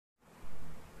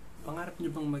Pangarap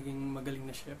nyo bang maging magaling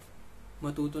na chef?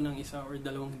 Matuto ng isa or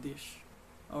dalawang dish?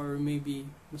 Or maybe,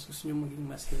 mas gusto nyo maging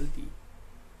mas healthy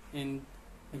and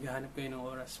naghahanap kayo ng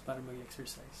oras para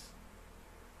mag-exercise?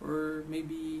 Or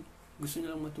maybe, gusto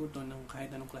nyo lang matuto ng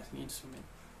kahit anong klaseng instrument.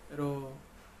 Pero,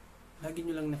 lagi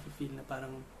nyo lang nafe-feel na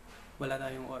parang wala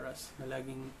tayong oras, na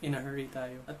laging in a hurry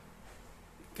tayo. At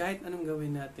kahit anong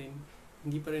gawin natin,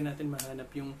 hindi pa rin natin mahanap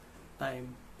yung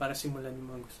time para simulan yung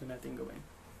mga gusto natin gawin.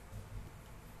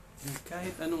 And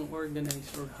kahit anong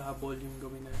organize or habol yung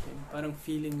gawin natin, parang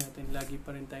feeling natin, lagi pa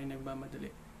rin tayong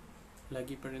nagmamadali.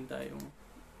 Lagi pa rin tayong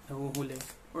nahuhuli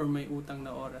or may utang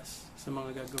na oras sa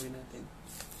mga gagawin natin.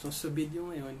 So sa video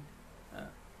ngayon,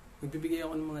 magbibigay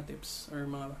ako ng mga tips or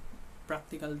mga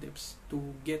practical tips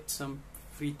to get some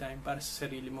free time para sa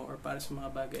sarili mo or para sa mga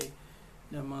bagay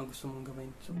na mga gusto mong gawin.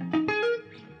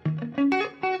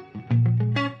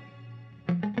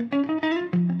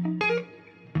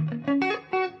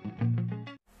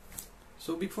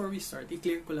 So before we start,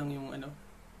 i-clear ko lang yung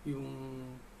yung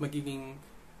magiging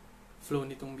flow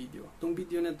nitong video. Itong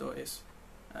video na to is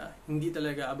hindi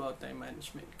talaga about time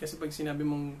management. Kasi pag sinabi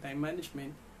mong time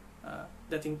management,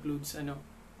 that includes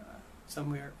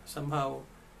somehow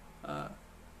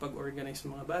pag-organize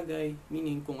ng mga bagay,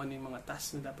 meaning kung ano yung mga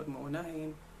tasks na dapat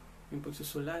maunahin, yung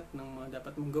pagsusulat ng mga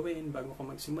dapat mong gawin bago ka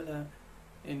magsimula,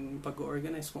 and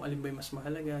pag-organize kung alin ba yung mas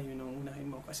mahalaga, yun ang unahin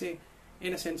mo. Kasi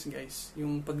in a sense guys,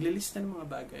 yung paglilista ng mga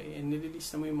bagay and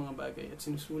nililista mo yung mga bagay at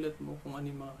sinusulat mo kung ano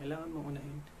yung mga kailangan mo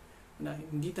unahin,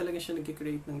 hindi talaga siya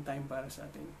nag-create ng time para sa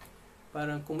atin.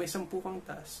 Parang kung may 10 kang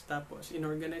task, tapos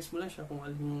inorganize mo lang siya kung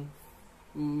ano yung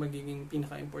magiging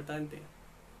pinaka-importante.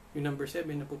 Yung number 7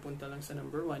 napupunta lang sa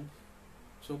number 1.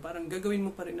 So parang gagawin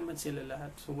mo pa rin naman sila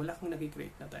lahat. So wala kang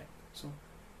nag-create na time. So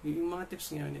yung mga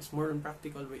tips ngayon is more on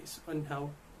practical ways on how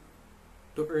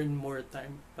to earn more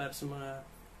time para sa mga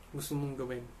gusto mong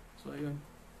gawin. So ayun,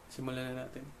 simulan na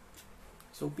natin.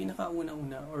 So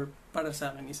pinakauna-una or para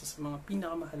sa akin, isa sa mga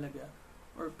pinakamahalaga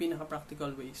or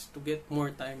pinaka-practical ways to get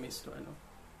more time is to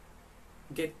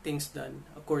get things done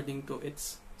according to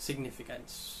its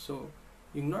significance. So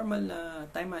yung normal na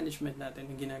time management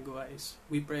natin na ginagawa is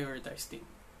we prioritize things.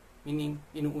 Meaning,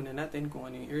 inuuna natin kung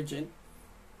ano yung urgent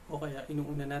o kaya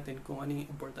inuuna natin kung ano yung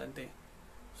importante.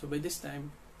 So by this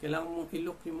time, kailangan mong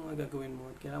i-look yung mga gagawin mo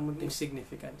at kailangan mong think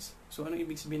significance. So ano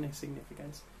ibig sabihin ng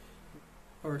significance?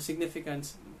 Or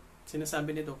significance,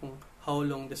 sinasabi nito kung how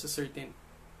long does a certain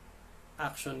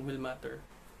action will matter.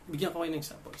 Bigyan ko kayo ng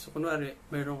example. So kunwari,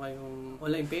 meron kayong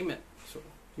online payment. So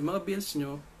yung mga bills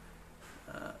nyo,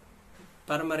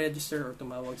 para ma-register or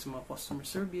tumawag sa mga customer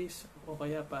service o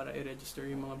kaya para i-register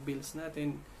yung mga bills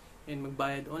natin and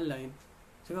magbayad online.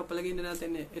 So palagay na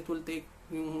natin, it will take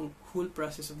yung whole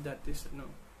process of that is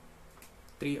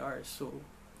 3 hours. So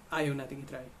ayaw natin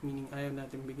i-try. Meaning ayaw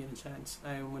natin bigyan ng chance.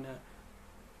 Ayaw mo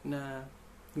na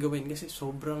gawin kasi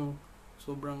sobrang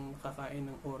kakain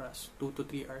ng oras. 2 to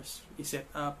 3 hours i-set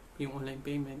up yung online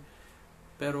payment.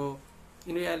 Pero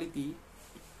in reality,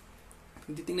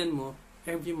 kung titingnan mo,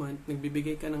 every month,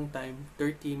 nagbibigay ka ng time,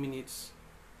 30 minutes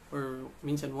or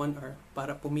minsan 1 hour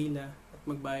para pumila at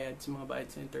magbayad sa mga bayad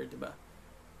center, diba?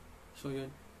 So,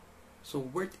 yun. So,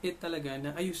 worth it talaga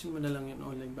na ayusin mo na lang yung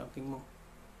online banking mo.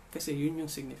 Kasi yun yung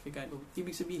significant.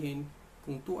 Ibig sabihin,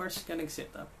 kung 2 hours ka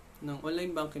nag-set up ng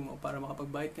online banking mo para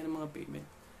makapagbayad ka ng mga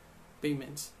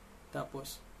payments,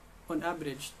 tapos, on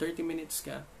average, 30 minutes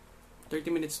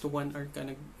to 1 hour ka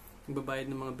nagbabayad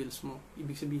ng mga bills mo.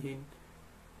 Ibig sabihin,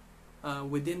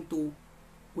 within 2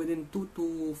 to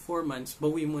 4 months,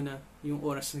 bawi mo na yung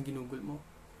oras na ginugol mo.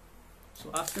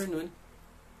 So, after nun,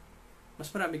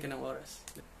 mas marami ka ng oras.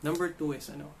 Number 2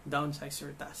 is, downsize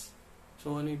your task.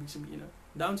 So, ano ibig sabihin?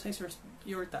 Downsize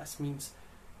your task means,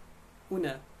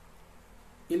 una,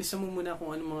 ilista mo muna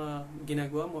kung ano mga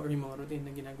ginagawa mo or yung mga routine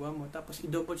na ginagawa mo. Tapos,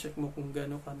 i-double check mo kung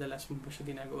gano'ng kadalas mo ba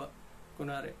siya ginagawa.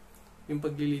 Kunwari, yung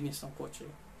paglilinis ng kotse.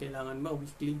 Kailangan ba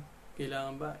weekly?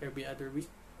 Kailangan ba every other week?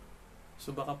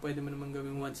 So, baka pwede mo naman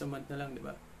gawin once a month na lang, di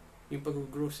ba? Yung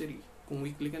pag-grocery. Kung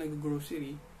weekly ka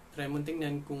nag-grocery, try mo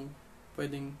tingnan kung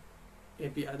pwedeng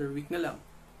every other week na lang.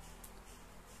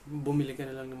 Bumili ka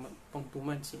na lang ng pang 2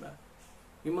 months, di ba?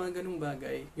 Yung mga ganung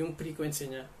bagay, yung frequency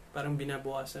niya, parang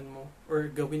binabawasan mo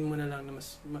or gawin mo na lang na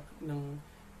mas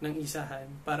ng isahan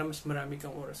para mas marami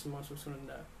kang oras sa mga susunod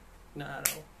na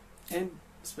araw. And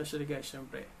especially guys,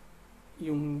 syempre,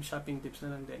 yung shopping tips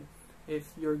na lang din. If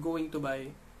you're going to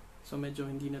buy, so medyo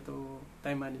hindi na to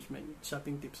time management,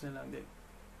 shopping tips na lang din.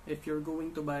 If you're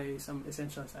going to buy some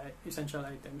essential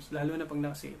items, lalo na pag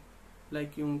naka-sale,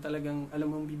 like yung talagang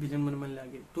alam mong bibilhan mo naman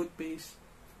lagi, toothpaste,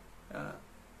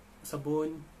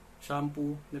 sabon,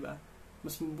 shampoo, di ba?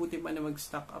 mas mabuti pa na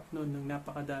mag-stock up nun ng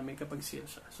napakadami kapag sale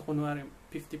siya. So, kunwari,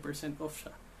 50% off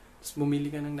siya. Tapos, bumili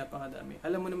ka ng napakadami.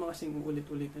 Alam mo naman kasing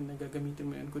uulit-ulit na gagamitin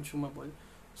mo yun, consumable.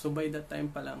 So, by that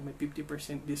time pa lang, may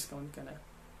 50% discount ka na.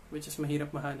 Which is, mahirap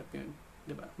mahanap yun.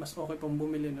 Diba? Mas okay pang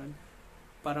bumili nun.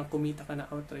 Parang kumita ka na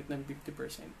outright ng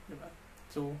 50%. Diba?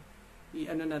 So,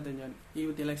 i-ano natin yun.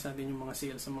 I-utilize natin yung mga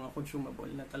sales sa mga consumable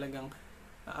na talagang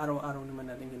araw-araw naman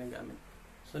natin ginagamit.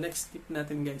 So, next tip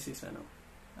natin guys is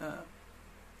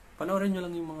panoorin nyo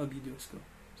lang yung mga videos ko.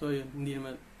 So, yun, hindi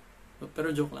naman,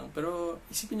 pero joke lang. Pero,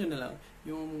 isipin nyo na lang,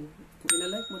 yung, kung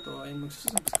ilalike mo to, and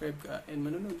magsusubscribe ka, and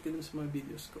manonood ka dun sa mga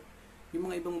videos ko, yung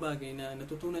mga ibang bagay na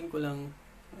natutunan ko lang,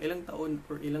 ilang taon,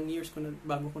 or ilang years ko na,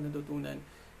 bago ko natutunan,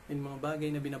 and mga bagay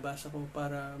na binabasa ko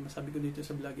para masabi ko dito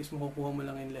sa vlog is makukuha mo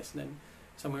lang in less than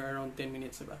somewhere around 10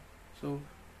 minutes, diba? So,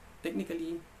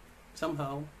 technically,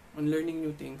 somehow, on learning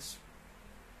new things,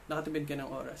 nakatipid ka ng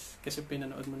oras kasi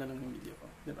pinanood mo na lang yung video ko,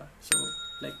 diba? So,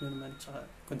 like mo naman, tsaka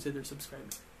consider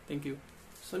subscribing. Thank you.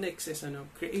 So, next is,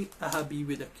 create a hobby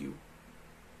with a cue.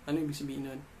 Ano ibig sabihin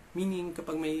nun? Meaning,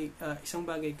 kapag may isang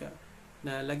bagay ka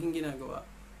na laging ginagawa,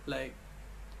 like,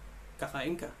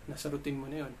 kakain ka, nasa routine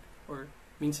mo na yun, or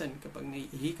minsan, kapag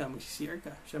naiihi ka, mag-CR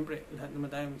ka, syempre, lahat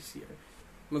naman tayo mag-CR.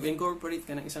 Mag-incorporate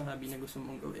ka ng isang hobby na gusto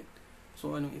mong gawin.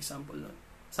 So, anong example nun?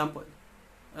 Sample.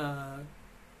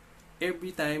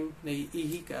 Every time na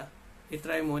iihi ka,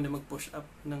 i-try mo na mag-push up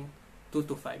ng 2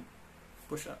 to 5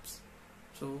 push-ups.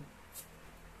 So,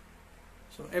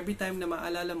 every time na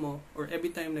maalala mo, or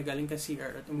every time na galing ka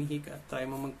CR at umihi ka, try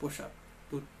mo mag-push up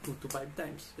 2 to 5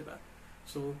 times, diba?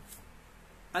 So,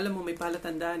 alam mo, may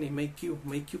palatandaan may cue.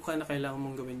 May cue ka na kailangan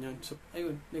mong gawin yun. So,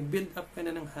 ayun, nag-build up ka na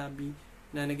ng hobby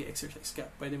na nag-exercise ka.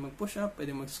 Pwede mag-push up,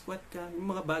 pwede mag-squat ka, yung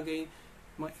mga bagay,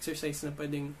 mga exercise na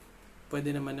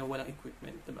pwede naman na walang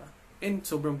equipment, diba? And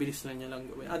sobrang bilis lang niya lang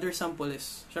gawin. Other sample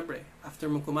is, syempre, after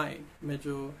mong kumain,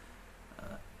 medyo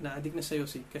na-addict na sa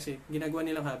yosi kasi ginagawa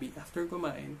nilang hobby. After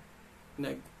kumain,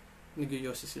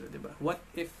 nag-yosi sila, diba? What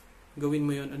if gawin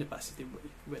mo yon on a positive way?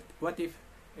 What if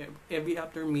every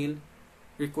after meal,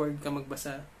 required ka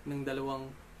magbasa ng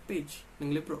 2 page ng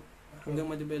libro hanggang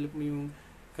ma-develop mo yung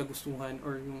kagustuhan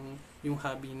or yung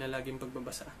hobby na laging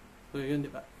pagbabasa. So, yun,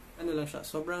 diba? Ano lang siya,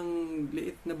 sobrang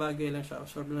liit na bagay lang siya,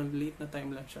 sobrang liit na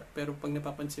time lang siya. Pero pag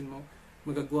napapansin mo,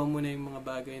 magagawa mo na yung mga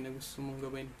bagay na gusto mong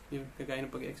gawin, yung kagaya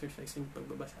ng pag-exercise and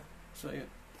pagbabasa. So, ayun.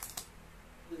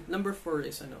 Number 4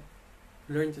 is,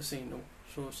 learn to say no.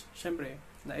 So, syempre,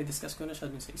 na-discuss ko na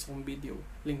siya dun sa isang video.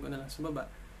 Link ko na lang sa baba.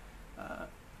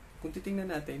 Kung titingnan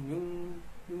natin, yung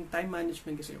time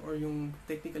management kasi, or yung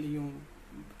technically yung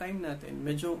time natin,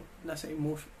 medyo nasa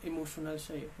emotional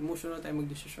siya eh. Emotional tayo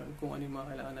mag-desisyon kung ano yung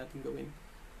mga kailangan natin gawin.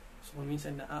 So, kung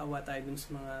minsan naaawa tayo dun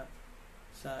sa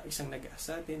isang nag-ask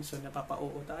sa atin, so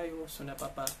napapa-oo tayo, so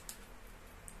napapa-yes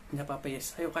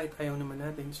tayo kahit ayaw naman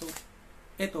natin. So,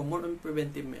 eto, more on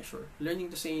preventive measure.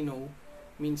 Learning to say no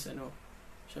means,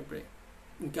 syempre,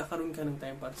 magkakaroon ka ng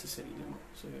time para sa sarili mo.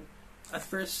 So, at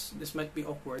first, this might be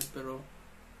awkward, pero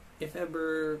if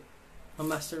ever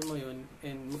ma-master mo yun,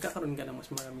 and magkakaroon ka ng mas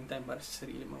maraming time para sa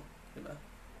sarili mo. Diba?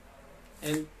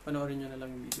 And panoorin nyo na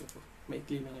lang yung video ko.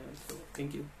 Maikli na ngayon. So,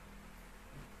 thank you.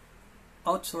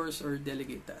 Outsource or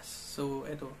delegate tasks. So,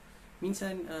 eto.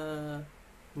 Minsan,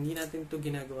 hindi natin to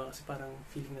ginagawa kasi parang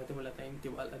feeling natin wala tayong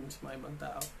tiwala sa mga ibang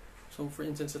tao. So, for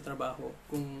instance, sa trabaho,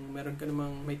 kung meron ka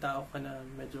namang may tao ka na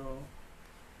medyo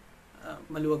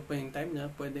maluwag pa yung time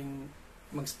niya, pwedeng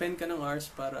mag-spend ka ng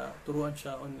hours para turuan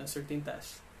siya on a certain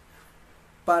task.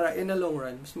 Para in a long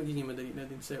run, mas magiging madali na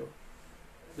din sa'yo.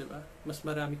 Diba? Mas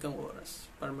marami kang oras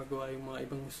para magawa yung mga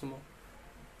ibang gusto mo.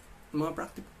 Mga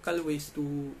practical ways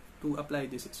to apply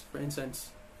this is, for instance,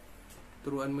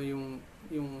 turuan mo yung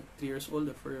 3 years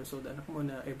old or 4 years old anak mo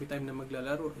na every time na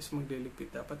maglalaro is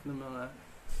magliligpit dapat ng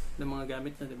mga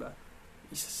gamit na, diba?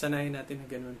 Isasanayin natin na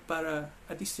ganun. Para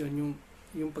at least yun,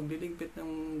 yung pagliligpit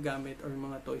ng gamit or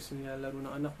mga toys na nilalaro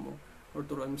ng anak mo or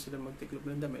turuan mo sila magtiklop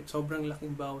ng damit, sobrang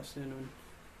laking bawas na nun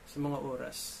sa mga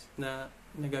oras na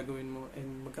nagagawin mo,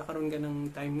 and magkakaroon ka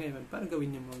ng time ngayon para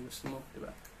gawin yung mga gusto mo,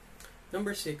 diba?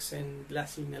 Number 6, and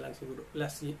last na lang siguro,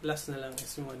 last na lang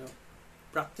is yung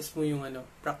practice mo yung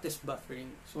practice buffering.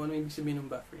 So, ano yung sabihin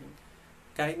ng buffering?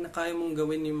 Kahit na kaya mong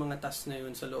gawin yung mga tasks na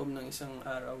yun sa loob ng isang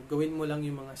araw, gawin mo lang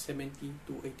yung mga 70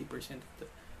 to 80%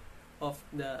 of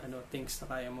the things na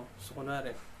kaya mo. So,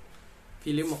 kunwari,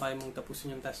 feeling mo kaya mong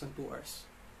tapusin yung task ng 2 hours.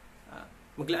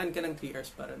 Maglaan ka ng 3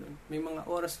 hours para dun. May mga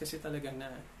oras kasi talaga na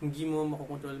hindi mo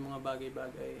makokontrol mga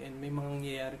bagay-bagay, and may mga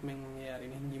nangyayari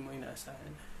na hindi mo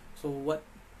inaasahan. So, what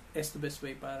is the best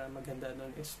way para maghanda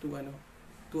dun is to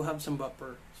have some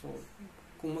buffer. So,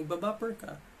 kung magbabuffer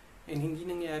ka, and hindi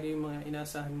nangyari yung mga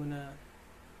inaasahan mo na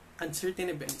uncertain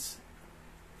events,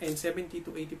 and 70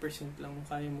 to 80% lang kung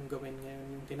kaya mong gawin ngayon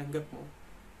yung tinanggap mo,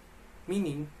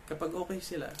 meaning, kapag okay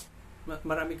sila,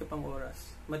 marami ka pang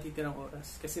oras, matitirang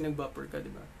oras, kasi nag-buffer ka, di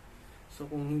ba? So,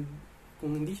 kung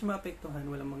hindi siya maapektuhan,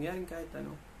 walang mangyaring kahit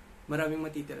ano, maraming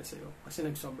matitira sa'yo, kasi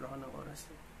nagsobra ka ng oras.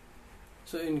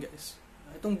 So, yun guys.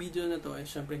 Itong video na to ay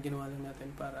syempre ginawa lang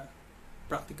natin para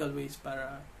practical ways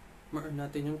para ma-earn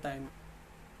natin yung time.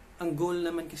 Ang goal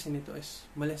naman kasi nito is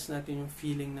malas natin yung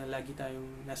feeling na lagi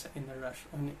tayong nasa in a rush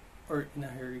or in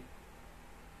a hurry.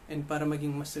 And para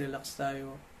maging mas relax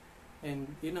tayo, and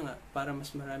yun na nga, para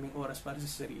mas maraming oras para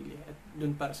sa sarili at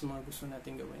dun para sa mga gusto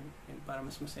natin gawin and para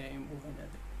mas masaya yung buhay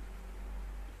natin.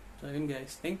 So yun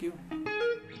guys, thank you!